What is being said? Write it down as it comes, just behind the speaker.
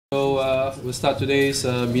So we'll start today's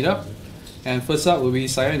meetup, and first up will be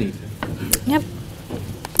Sayanee. Yep.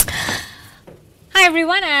 Hi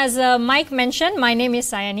everyone, as Mike mentioned, my name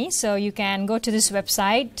is Sayanee, so you can go to this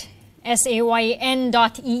website,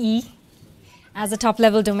 sayn.ee as a top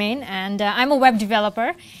level domain, and I'm a web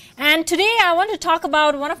developer. And today I want to talk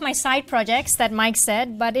about one of my side projects that Mike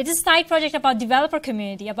said, but it is a side project about developer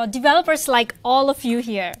community, about developers like all of you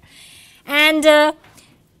here. And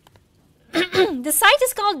the site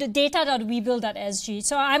is called data.webuild.sg.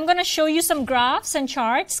 So I'm going to show you some graphs and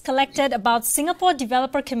charts collected about Singapore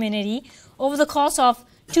developer community over the course of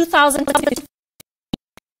 2015.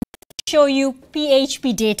 Show you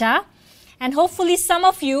PHP data, and hopefully some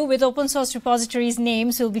of you with open source repositories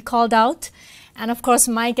names will be called out, and of course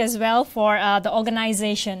Mike as well for the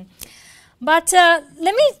organization. But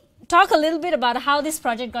let me talk a little bit about how this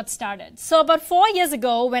project got started. So about 4 years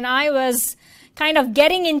ago, when I was kind of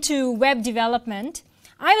getting into web development,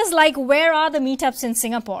 I was like, where are the meetups in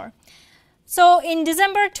Singapore? So in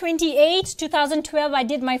December 28, 2012, I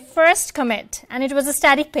did my first commit, and it was a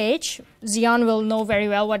static page. Zion will know very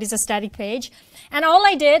well what is a static page. And all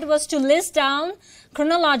I did was to list down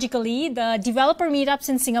chronologically the developer meetups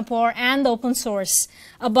in Singapore and the open source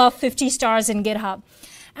above 50 stars in GitHub.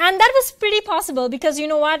 And that was pretty possible because you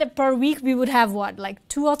know what, per week we would have what, like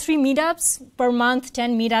 2 or 3 meetups, per month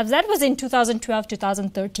 10 meetups. That was in 2012,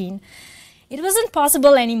 2013. It wasn't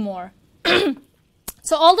possible anymore.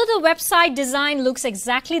 So although the website design looks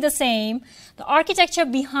exactly the same, the architecture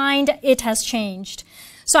behind it has changed.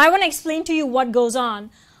 So I want to explain to you what goes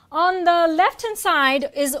on. On the left-hand side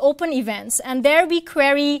is open events, and there we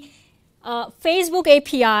query Facebook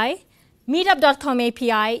API, Meetup.com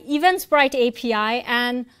API, Eventbrite API,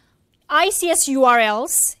 and ICS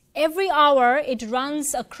URLs. Every hour it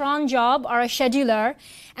runs a cron job or a scheduler,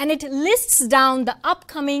 and it lists down the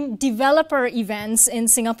upcoming developer events in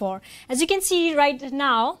Singapore. As you can see right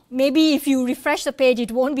now, maybe if you refresh the page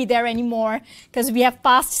it won't be there anymore because we have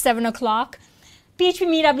passed 7 o'clock. PHP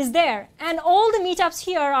Meetup is there, and all the meetups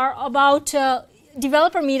here are about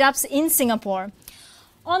developer meetups in Singapore.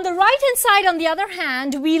 On the right-hand side, on the other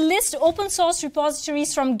hand, we list open source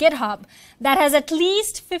repositories from GitHub that has at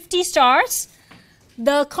least 50 stars.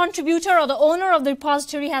 The contributor or the owner of the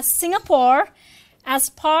repository has Singapore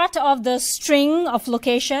as part of the string of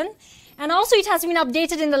location, and also it has been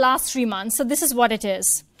updated in the last 3 months, so this is what it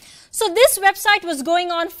is. So this website was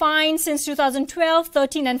going on fine since 2012,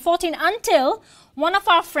 13, and 14 until one of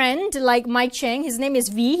our friends, like Mike Cheng, his name is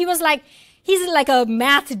V, he was like, he's like a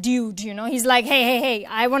math dude, you know. He's like, hey,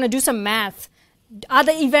 I want to do some math. Are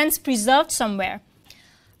the events preserved somewhere?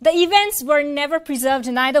 The events were never preserved,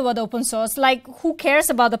 neither were the open source. Like, who cares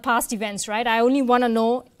about the past events, right? I only want to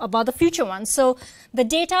know about the future ones. So the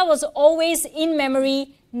data was always in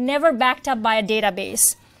memory, never backed up by a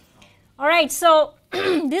database. All right, so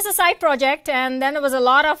this is a side project, and then there was a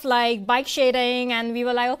lot of like bike shading, and we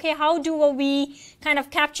were like, okay, how do we kind of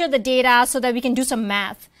capture the data so that we can do some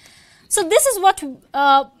math? So this is what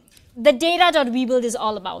the data.webuild is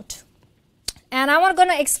all about. And I'm going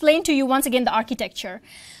to explain to you once again the architecture.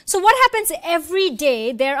 So what happens every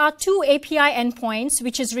day, there are 2 API endpoints,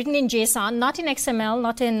 which is written in JSON, not in XML,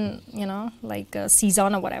 not in, you know, like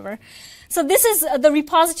CSON or whatever. So this is the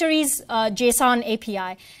repository's JSON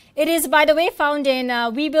API. It is, by the way, found in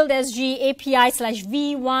webuild.sg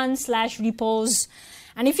API/v1/repos.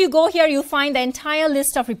 And if you go here, you'll find the entire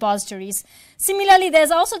list of repositories. Similarly,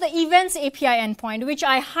 there's also the events API endpoint, which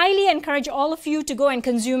I highly encourage all of you to go and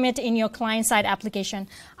consume it in your client-side application,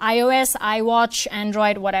 iOS, iWatch,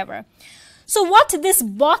 Android, whatever. So what this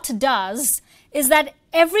bot does is that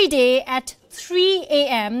every day at 3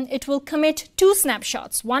 a.m., it will commit 2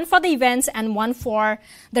 snapshots, one for the events and one for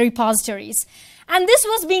the repositories. And this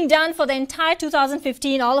was being done for the entire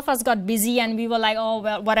 2015. All of us got busy and we were like, oh,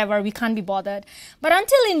 well, whatever, we can't be bothered. But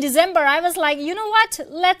until in December, I was like, you know what,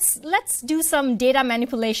 let's do some data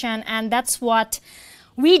manipulation. And that's what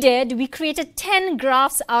we did. We created 10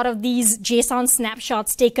 graphs out of these JSON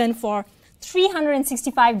snapshots taken for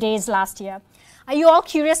 365 days last year. Are you all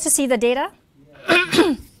curious to see the data?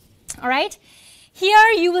 Yeah. All right.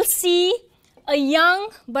 Here you will see a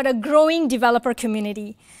young but a growing developer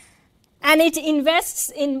community. And it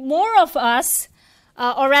invests in more of us,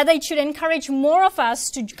 or rather it should encourage more of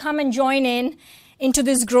us to come and join into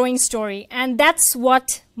this growing story. And that's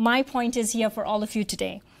what my point is here for all of you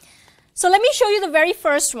today. So let me show you the very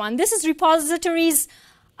first one. This is repositories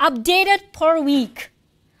updated per week.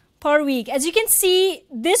 As you can see,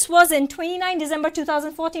 this was in 29 December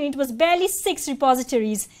 2014. It was barely 6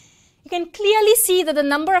 repositories. You can clearly see that the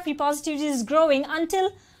number of repositories is growing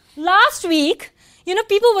until last week. You know,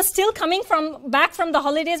 people were still coming back from the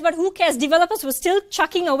holidays, but who cares? Developers were still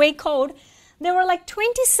chucking away code. There were like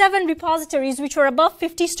 27 repositories which were above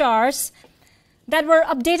 50 stars that were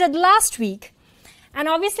updated last week. And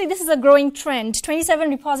obviously, this is a growing trend. 27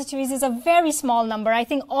 repositories is a very small number. I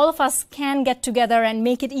think all of us can get together and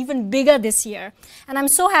make it even bigger this year. And I'm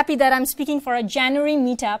so happy that I'm speaking for a January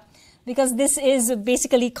meetup, because this is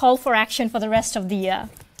basically call for action for the rest of the year.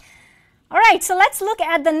 All right, so let's look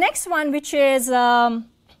at the next one, which is,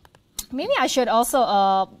 maybe I should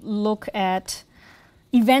also look at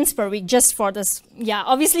events per week just for this. Yeah,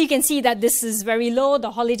 obviously you can see that this is very low,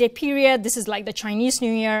 the holiday period. This is like the Chinese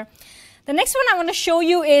New Year. The next one I want to show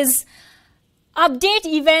you is update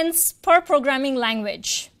events per programming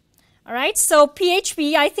language. All right, so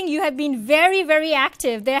PHP, I think you have been very, very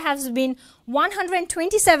active. There has been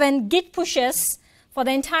 127 Git pushes for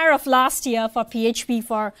the entire of last year for PHP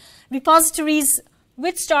for repositories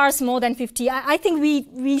with stars more than 50. I think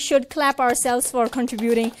we should clap ourselves for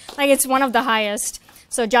contributing. Like, it's one of the highest.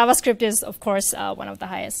 So JavaScript is, of course, one of the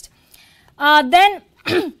highest. Then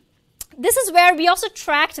this is where we also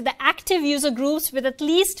tracked the active user groups with at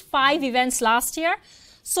least 5 events last year.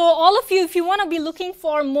 So all of you, if you want to be looking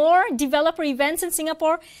for more developer events in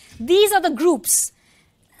Singapore, these are the groups.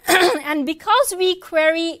 And because we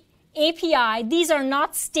query API, these are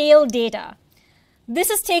not stale data. This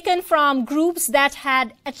is taken from groups that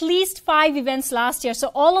had at least 5 events last year.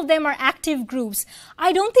 So all of them are active groups.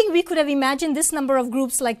 I don't think we could have imagined this number of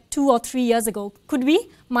groups like 2 or 3 years ago. Could we,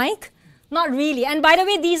 Mike? Not really. And by the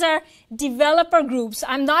way, these are developer groups.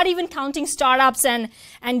 I'm not even counting startups and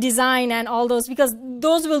design and all those, because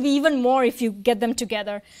those will be even more if you get them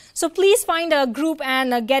together. So please find a group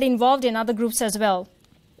and get involved in other groups as well.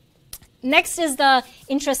 Next is the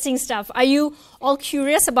interesting stuff. Are you all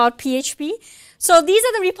curious about PHP? So these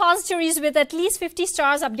are the repositories with at least 50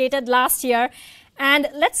 stars updated last year. And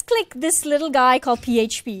let's click this little guy called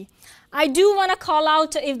PHP. I do want to call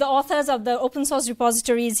out if the authors of the open source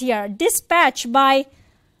repository is here. Dispatch by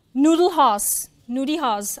Nudie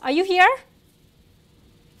Haas. Are you here?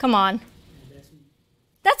 Come on.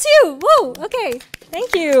 That's you. Woo. Okay.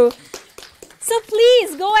 Thank you. So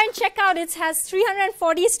please go and check out. It has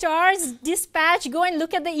 340 stars. Dispatch. Go and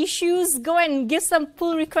look at the issues. Go and give some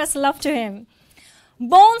pull request love to him.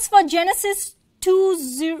 Bones for Genesis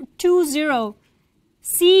 2.0.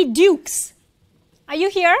 C. Dukes. Are you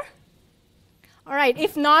here? All right.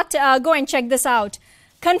 If not, go and check this out.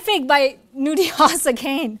 Config by Nudie Haas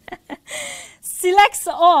again. Selects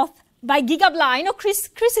Auth by Gigabla. I know Chris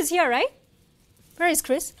is here, right? Where is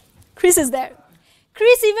Chris? Chris is there.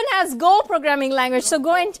 Chris even has Go programming language, so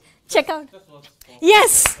go and check out.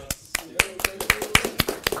 Yes.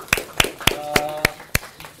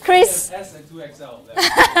 Chris.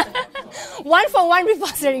 1-for-1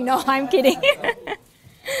 repository. No, I'm kidding.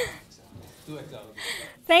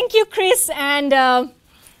 Thank you, Chris. And all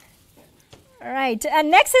right.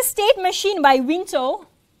 Next is State Machine by Winto.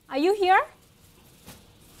 Are you here?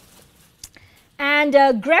 And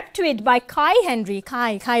grep to it by Kai Henry.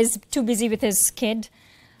 Kai is too busy with his kid.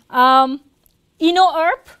 ERP,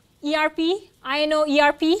 I know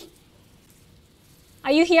ERP.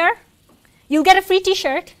 Are you here? You'll get a free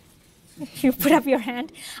t-shirt if you put up your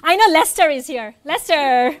hand. I know Lester is here.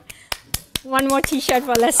 Lester, one more t-shirt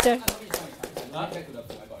for Lester.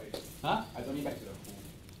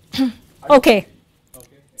 Okay.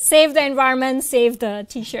 Save the environment, save the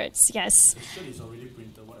t-shirts, yes.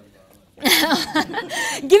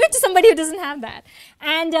 Give it to somebody who doesn't have that.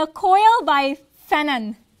 And Coil by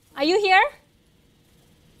Fanon. Are you here?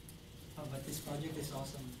 Oh, but this project is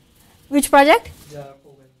awesome. Which project? The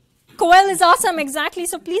Coil is awesome, exactly.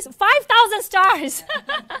 So please, 5,000 stars.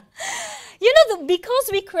 You know, because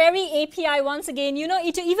we query API once again, you know,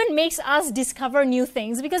 it even makes us discover new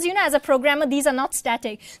things. Because, you know, as a programmer, these are not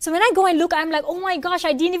static. So when I go and look, I'm like, oh my gosh,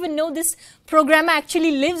 I didn't even know this programmer actually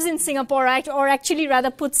lives in Singapore, right? Or actually rather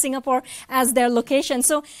put Singapore as their location.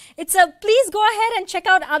 So it's a, please go ahead and check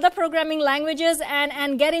out other programming languages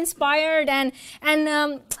and get inspired. And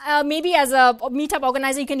maybe as a meetup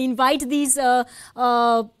organizer, you can invite these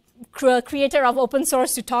creator of open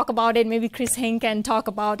source to talk about it. Maybe Chris Hink can talk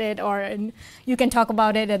about it, or you can talk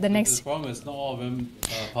about it at the next. The problem is not all of them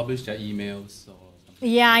publish their emails or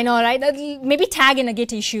something. Yeah, I know, right? Maybe tag in a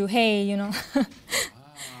Git issue. Hey, you know.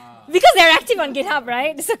 Because they're active on GitHub,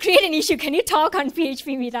 right? So create an issue. Can you talk on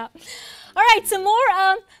PHP Meetup? All right, so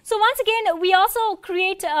more. So once again, we also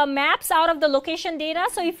create maps out of the location data.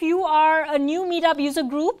 So if you are a new Meetup user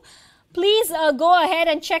group, please go ahead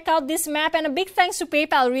and check out this map. And a big thanks to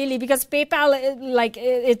PayPal, really, because PayPal, like,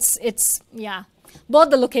 it's yeah, both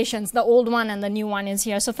the locations, the old one and the new one is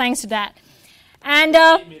here. So thanks to that. And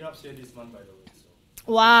meetups here this month, by the way. So.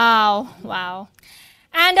 wow.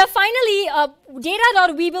 And finally,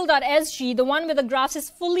 data.webuild.sg, the one with the graphs, is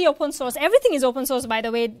fully open source. Everything is open source, by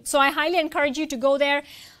the way. So I highly encourage you to go there,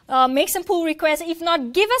 make some pull requests. If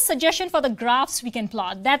not, give us suggestion for the graphs we can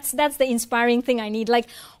plot. That's the inspiring thing I need. Like,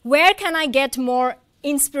 where can I get more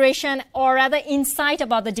inspiration or rather insight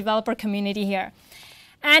about the developer community here?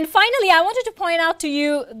 And finally, I wanted to point out to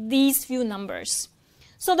you these few numbers.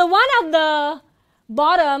 So the one at the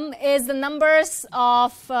bottom is the numbers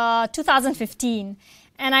of 2015.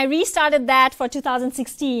 And I restarted that for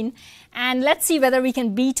 2016. And let's see whether we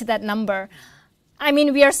can beat that number. I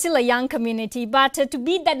mean, we are still a young community, but to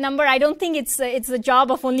beat that number, I don't think it's the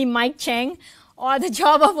job of only Mike Cheng or the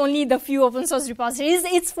job of only the few open source repositories.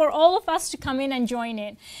 It's for all of us to come in and join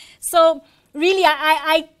in. So really,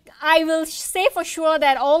 I will say for sure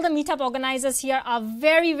that all the meetup organizers here are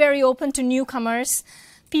very, very open to newcomers,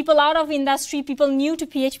 people out of industry, people new to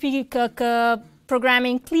PHP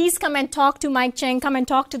programming. Please come and talk to Mike Cheng, come and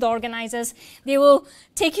talk to the organizers. They will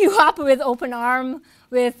take you up with open arm,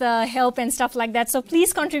 with help and stuff like that. So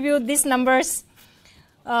please contribute. These numbers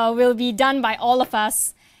will be done by all of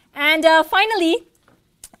us. And finally,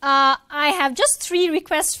 I have just 3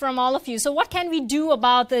 requests from all of you. So what can we do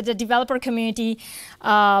about the developer community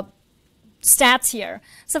stats here?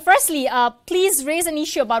 So firstly, please raise an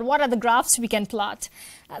issue about what are the graphs we can plot.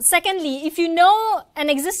 Secondly, if you know an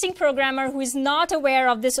existing programmer who is not aware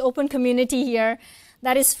of this open community here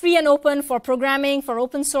that is free and open for programming, for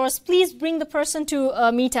open source, please bring the person to a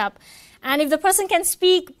meetup. And if the person can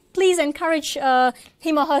speak, please encourage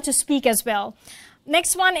him or her to speak as well.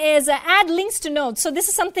 Next one is add links to nodes. So this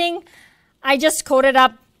is something I just coded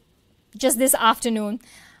up just this afternoon.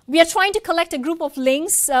 We are trying to collect a group of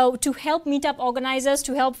links to help meetup organizers,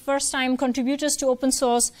 to help first-time contributors to open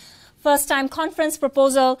source, first-time conference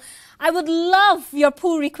proposal. I would love your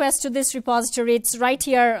pull request to this repository. It's right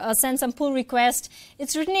here. Send some pull request.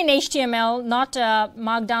 It's written in HTML, not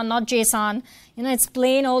Markdown, not JSON. You know, it's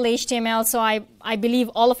plain old HTML, so I believe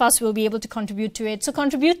all of us will be able to contribute to it. So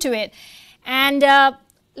contribute to it. And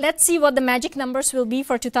let's see what the magic numbers will be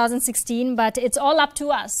for 2016, but it's all up to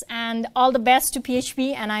us. And all the best to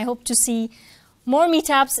PHP, and I hope to see more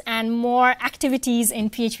meetups and more activities in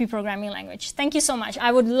PHP programming language. Thank you so much.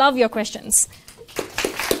 I would love your questions.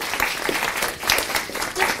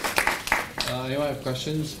 Anyone have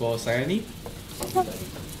questions for Sayanee?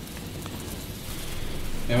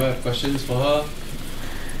 Anyone have questions for her?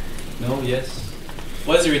 No? Yes?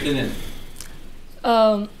 What is it written in?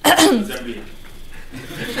 All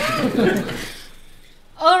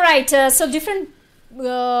right, so different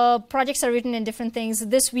projects are written in different things.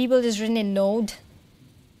 This Webuild is written in Node.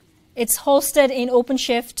 It's hosted in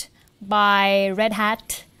OpenShift by Red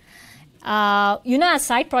Hat. You know, as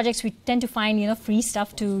side projects, we tend to find, you know, free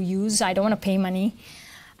stuff to use. I don't want to pay money.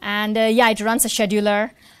 And yeah, it runs a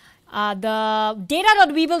scheduler. The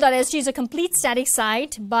data.webuild.sg is a complete static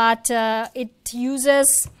site, but it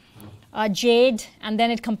uses Jade, and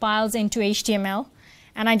then it compiles into HTML.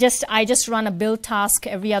 And I just run a build task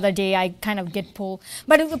every other day. I kind of get pulled.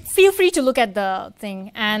 But feel free to look at the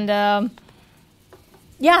thing. And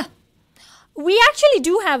yeah, we actually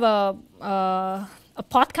do have a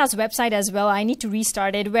podcast website as well. I need to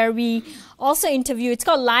restart it, where we also interview. It's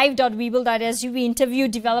called live.webuild.sg. We interview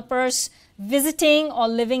developers visiting or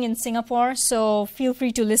living in Singapore. So feel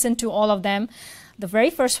free to listen to all of them. The very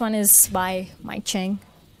first one is by Mike Cheng,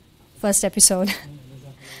 first episode.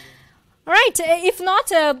 All right, if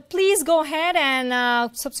not, please go ahead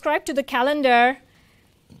and subscribe to the calendar,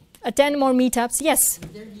 attend more meetups. Yes?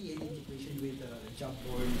 Would there be any integration with the job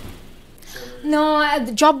board? No,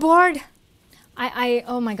 the job board?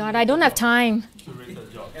 Oh my God, I don't have time. A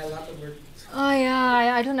lot of work. Oh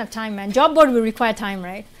yeah, I don't have time, man. Job board will require time,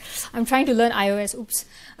 right? I'm trying to learn iOS. Oops.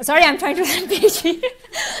 Sorry, I'm trying to learn PHP.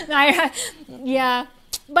 Yeah,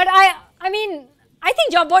 but I mean, I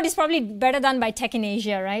think job board is probably better done by Tech in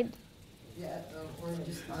Asia, right? Yeah, or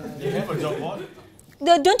just... They have a job board?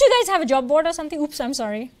 Don't you guys have a job board or something? Oops, I'm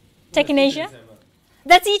sorry. Tech in Asia?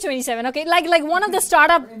 That's E27, okay. Like one of the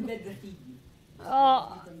startup... Embed the feed.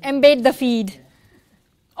 Embed the feed.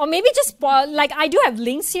 Or maybe just, like, I do have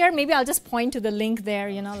links here. Maybe I'll just point to the link there,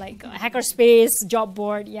 you know, like Hackerspace, job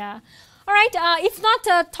board, yeah. All right, if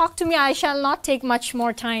not, talk to me. I shall not take much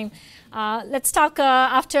more time. Let's talk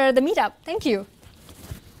after the meetup. Thank you.